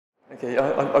Okay,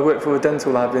 I work for a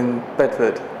dental lab in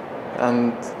Bedford,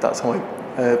 and that's how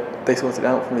they sorted it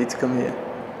out for me to come here.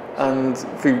 And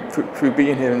through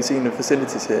being here and seeing the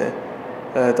facilities here,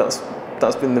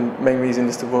 that's been the main reason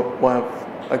as to why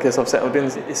I guess I've settled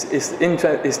in.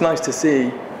 It's nice to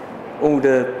see all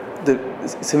the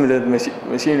similar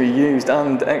machinery used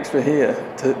and extra here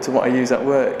to what I use at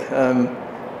work.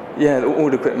 Yeah, all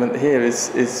the equipment here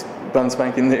is brand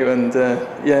spanking new, and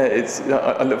yeah,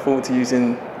 I look forward to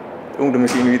using all the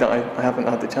machinery that I haven't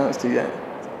had the chance to yet.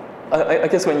 I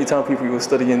guess when you tell people you're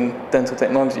studying dental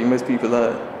technology, most people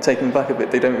are taken back a bit.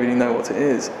 They don't really know what it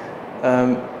is.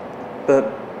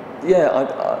 But yeah,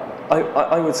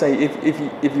 I would say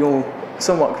if you're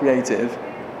somewhat creative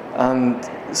and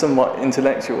somewhat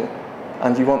intellectual,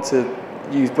 and you want to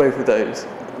use both of those,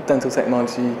 dental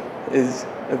technology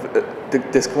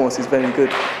this course is very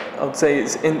good. I would say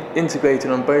it's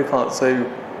integrated on both parts. So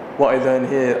what I learn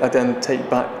here, I then take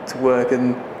back to work,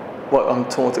 and what I'm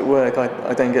taught at work,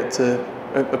 I then get to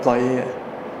apply here.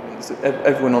 So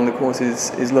everyone on the course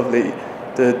is lovely.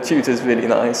 The tutor's really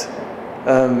nice.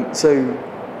 So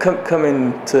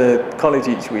coming to college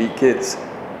each week, it's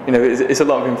a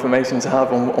lot of information to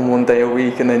have on one day a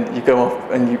week, and then you go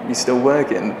off and you're still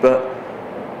working. But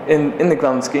in the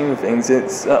grand scheme of things,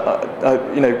 it's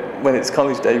when it's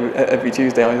college day every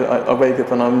Tuesday, I wake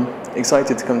up and I'm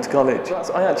excited to come to college.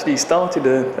 I actually started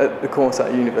a course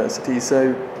at university,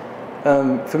 so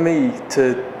for me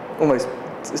to almost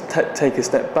take a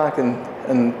step back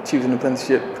and choose an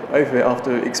apprenticeship over it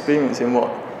after experiencing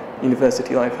what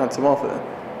university life had to offer,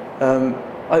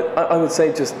 I would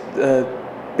say just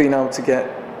being able to get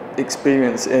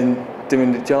experience in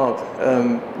doing the job,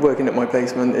 working at my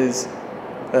placement is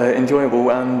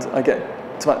enjoyable, and I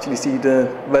get to actually see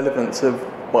the relevance of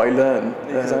what I learn.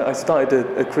 Because I started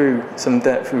to accrue some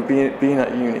debt through being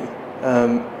at uni,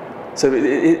 so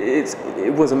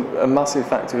it was a massive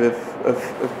factor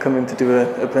of coming to do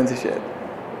an apprenticeship.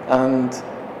 And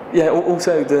yeah,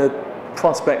 also the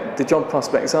job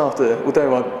prospects after.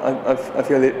 Although I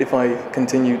feel if I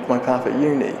continued my path at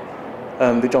uni,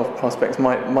 the job prospects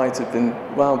might have been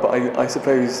well, but I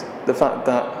suppose the fact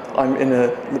that I'm in a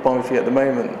laboratory at the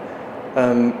moment,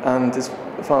 and as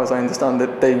far as I understand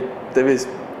that there is,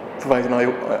 providing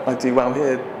I do well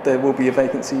here, there will be a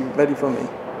vacancy ready for me.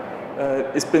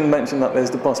 It's been mentioned that there's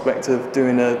the prospect of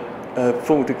doing a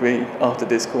full degree after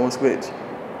this course, which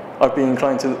I'd be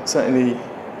inclined to certainly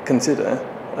consider.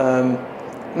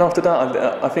 And after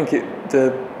that, I think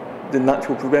the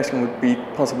natural progression would be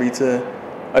possibly to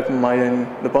open my own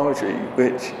laboratory,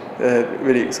 which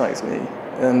really excites me,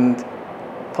 and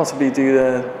possibly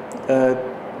do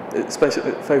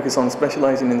focus on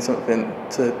specialising in something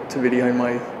to really hone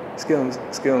my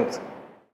skills.